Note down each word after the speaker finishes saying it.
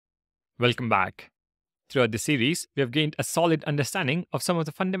Welcome back. Throughout this series, we have gained a solid understanding of some of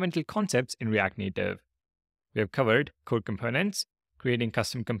the fundamental concepts in React Native. We have covered core components, creating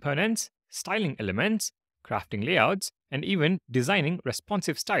custom components, styling elements, crafting layouts, and even designing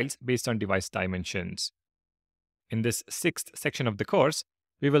responsive styles based on device dimensions. In this sixth section of the course,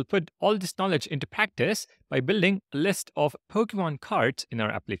 we will put all this knowledge into practice by building a list of Pokemon cards in our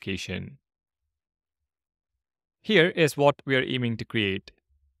application. Here is what we are aiming to create.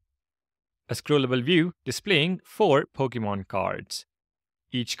 A scrollable view displaying 4 Pokemon cards.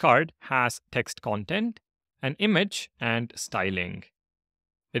 Each card has text content, an image, and styling.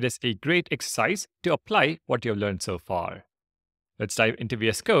 It is a great exercise to apply what you have learned so far. Let's dive into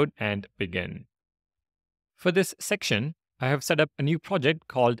VS Code and begin. For this section, I have set up a new project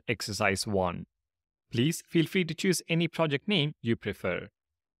called Exercise 1. Please feel free to choose any project name you prefer.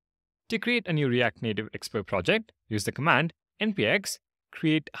 To create a new React Native Expo project, use the command npx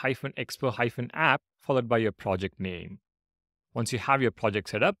create-expo-app followed by your project name. Once you have your project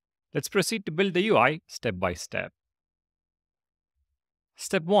set up, let's proceed to build the UI step by step.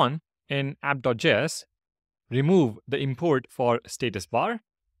 Step 1 in app.js, remove the import for status bar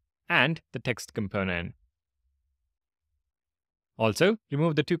and the text component. Also,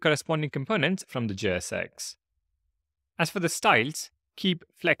 remove the 2 corresponding components from the JSX. As for the styles, keep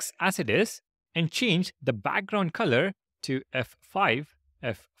flex as it is and change the background color to F5,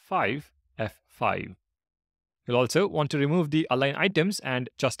 F5, F5. You'll also want to remove the align items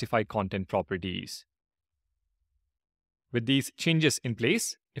and justify content properties. With these changes in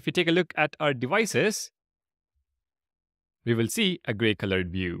place, if we take a look at our devices, we will see a gray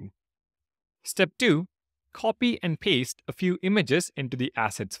colored view. Step 2, copy and paste a few images into the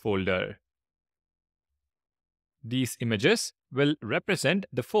assets folder. These images will represent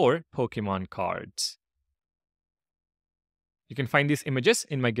the 4 Pokemon cards. You can find these images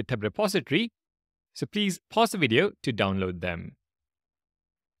in my GitHub repository, so please pause the video to download them.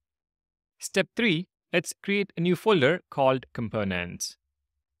 Step 3, let's create a new folder called Components.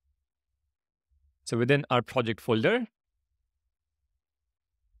 So within our project folder,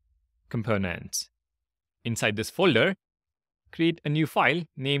 Components. Inside this folder, create a new file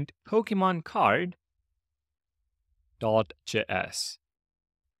named PokemonCard.js.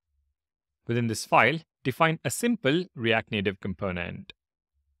 Within this file, define a simple React Native component.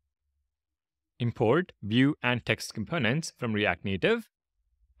 Import view and text components from React Native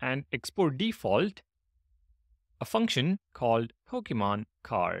and export default a function called Pokemon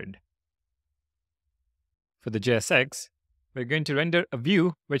Card. For the JSX, we're going to render a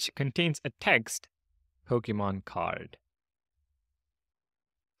view which contains a text Pokemon Card.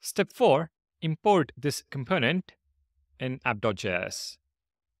 Step 4, import this component in app.js.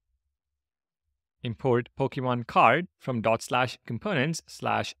 Import Pokemon Card from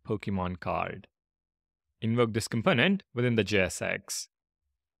 /components/Pokemon Card. Invoke this component within the JSX.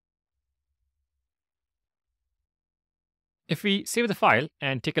 If we save the file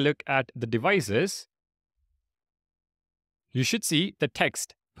and take a look at the devices, you should see the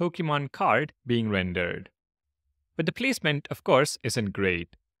text Pokemon Card being rendered. But the placement, of course, isn't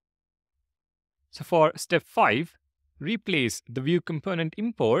great. So for step 5, replace the view component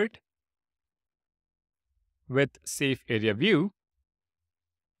import with safe area view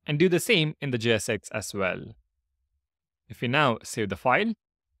and do the same in the JSX as well. If we now save the file,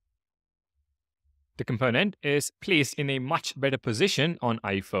 the component is placed in a much better position on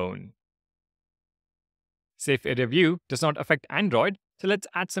iPhone. Safe area view does not affect Android, so let's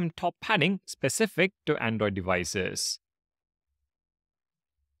add some top padding specific to Android devices.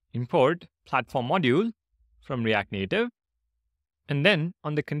 Import platform module from React Native, and then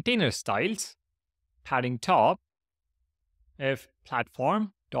on the container styles, padding top, if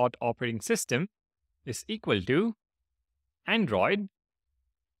platform.operating system is equal to Android,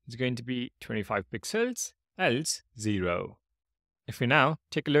 it's going to be 25 pixels, else 0. If we now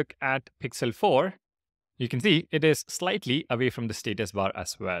take a look at pixel 4, you can see it is slightly away from the status bar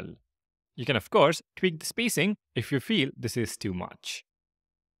as well. You can, of course, tweak the spacing if you feel this is too much.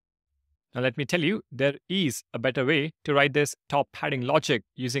 Now let me tell you, there is a better way to write this top padding logic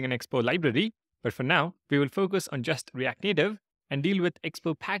using an Expo library, but for now, we will focus on just React Native and deal with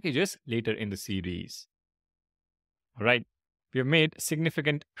Expo packages later in the series. All right, we have made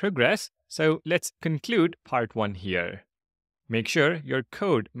significant progress, so let's conclude part 1 here. Make sure your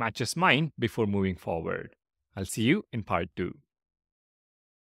code matches mine before moving forward. I'll see you in part 2.